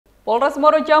Polres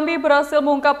Muaro Jambi berhasil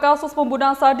mengungkap kasus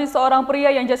pembunuhan sadis seorang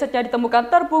pria yang jasadnya ditemukan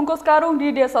terbungkus karung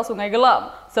di Desa Sungai Gelam.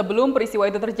 Sebelum peristiwa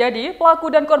itu terjadi, pelaku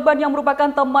dan korban yang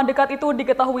merupakan teman dekat itu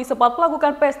diketahui sempat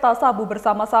melakukan pesta sabu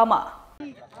bersama-sama.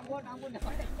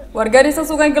 Warga Desa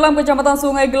Sungai Gelam, Kecamatan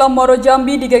Sungai Gelam, Muaro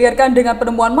Jambi digegerkan dengan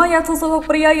penemuan mayat sesosok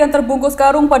pria yang terbungkus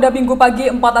karung pada Minggu pagi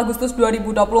 4 Agustus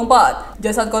 2024.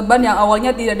 Jasad korban yang awalnya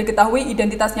tidak diketahui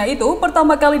identitasnya itu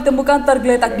pertama kali ditemukan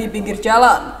tergeletak di pinggir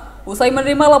jalan. Usai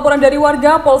menerima laporan dari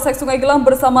warga, Polsek Sungai Gelam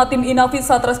bersama tim Inafis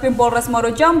Satreskrim Polres Muaro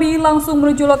Jambi langsung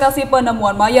menuju lokasi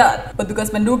penemuan mayat.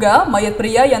 Petugas menduga mayat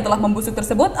pria yang telah membusuk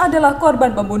tersebut adalah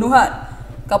korban pembunuhan.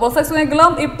 Kapolsek Sungai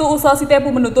Gelam, Ibtu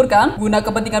Usasitepu menuturkan, guna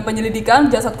kepentingan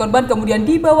penyelidikan, jasad korban kemudian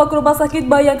dibawa ke Rumah Sakit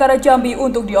Bayangkara Jambi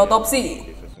untuk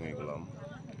diotopsi.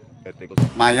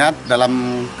 Mayat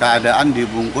dalam keadaan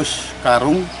dibungkus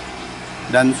karung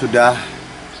dan sudah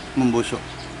membusuk.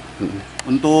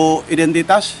 Untuk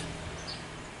identitas,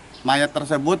 mayat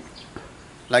tersebut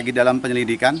lagi dalam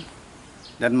penyelidikan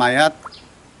dan mayat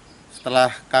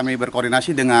setelah kami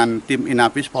berkoordinasi dengan tim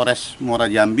Inafis Polres Muaro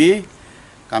Jambi,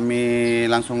 kami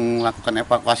langsung lakukan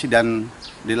evakuasi dan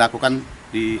dilakukan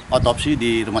di otopsi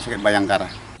di Rumah Sakit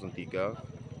Bayangkara.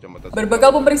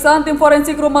 Berbekal pemeriksaan tim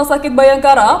forensik Rumah Sakit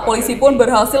Bayangkara, polisi pun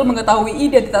berhasil mengetahui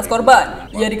identitas korban.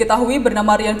 Ia diketahui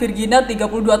bernama Rian Virgina,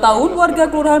 32 tahun, warga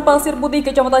Kelurahan Pasir Putih,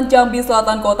 Kecamatan Jambi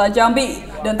Selatan, Kota Jambi.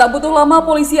 Dan tak butuh lama,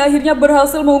 polisi akhirnya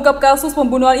berhasil mengungkap kasus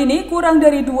pembunuhan ini kurang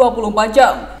dari 24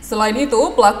 jam. Selain itu,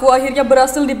 pelaku akhirnya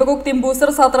berhasil dibekuk tim Buser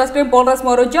Satreskrim Polres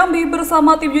Muaro Jambi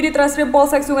bersama tim Unit Reskrim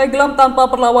Polsek Sungai Gelam tanpa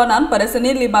perlawanan pada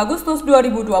Senin 5 Agustus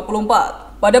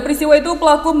 2024. Pada peristiwa itu,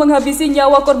 pelaku menghabisi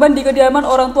nyawa korban di kediaman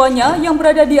orang tuanya yang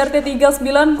berada di RT 39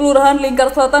 Kelurahan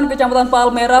Lingkar Selatan, Kecamatan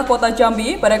Palmerah, Kota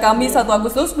Jambi pada Kamis 1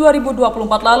 Agustus 2024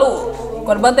 lalu.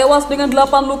 Korban tewas dengan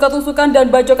 8 luka tusukan dan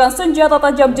bacokan senjata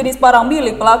tajam jenis parang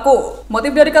milik pelaku.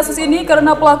 Motif dari kasus ini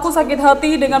karena pelaku sakit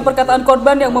hati dengan perkataan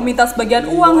korban yang meminta sebagian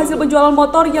uang hasil penjualan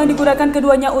motor yang digunakan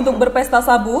keduanya untuk berpesta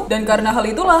sabu, dan karena hal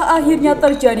itulah akhirnya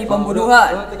terjadi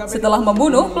pembunuhan. Setelah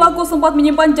membunuh, pelaku sempat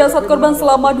menyimpan jasad korban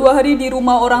selama 2 hari di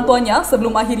rumah orang tuanya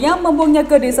sebelum akhirnya membuangnya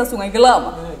ke Desa Sungai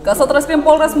Gelam. Kasat Reskrim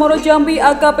Polres Muaro Jambi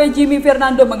AKP Jimmy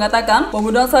Fernando mengatakan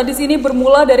pembunuhan sadis ini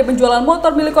bermula dari penjualan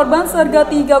motor milik korban seharga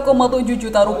 3,7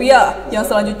 juta rupiah.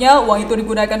 Yang selanjutnya uang itu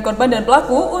digunakan korban dan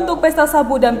pelaku untuk pesta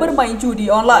sabu dan bermain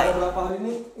judi online.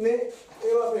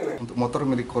 Untuk motor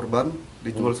milik korban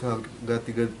dijual seharga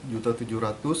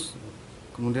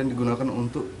 3.700.000, kemudian digunakan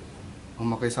untuk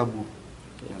memakai sabu.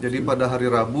 Jadi pada hari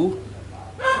Rabu,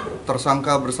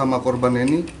 tersangka bersama korban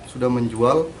ini sudah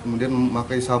menjual, kemudian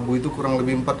memakai sabu itu kurang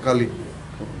lebih 4 kali.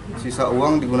 Sisa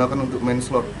uang digunakan untuk main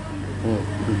slot.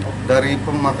 Dari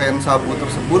pemakaian sabu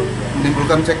tersebut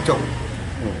menimbulkan cekcok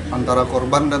antara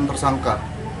korban dan tersangka,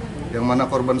 yang mana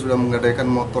korban sudah menggadaikan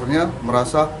motornya,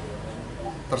 merasa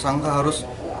tersangka harus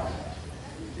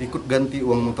ikut ganti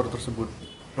uang motor tersebut.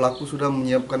 Pelaku sudah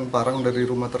menyiapkan parang dari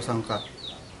rumah tersangka.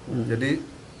 Jadi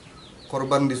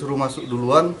korban disuruh masuk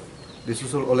duluan,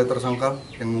 disusul oleh tersangka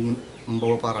yang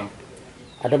membawa parang.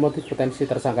 Ada motif potensi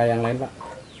tersangka yang lain, Pak?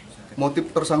 Motif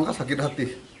tersangka sakit hati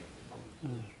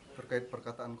terkait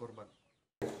perkataan korban.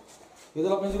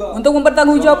 Untuk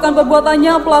mempertanggungjawabkan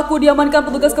perbuatannya, pelaku diamankan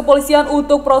petugas kepolisian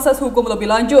untuk proses hukum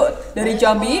lebih lanjut. Dari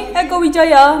Jambi, Eko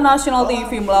Wijaya, Nasional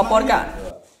TV melaporkan.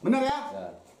 Benar ya?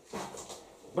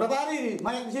 Berapa hari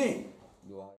mayat di sini?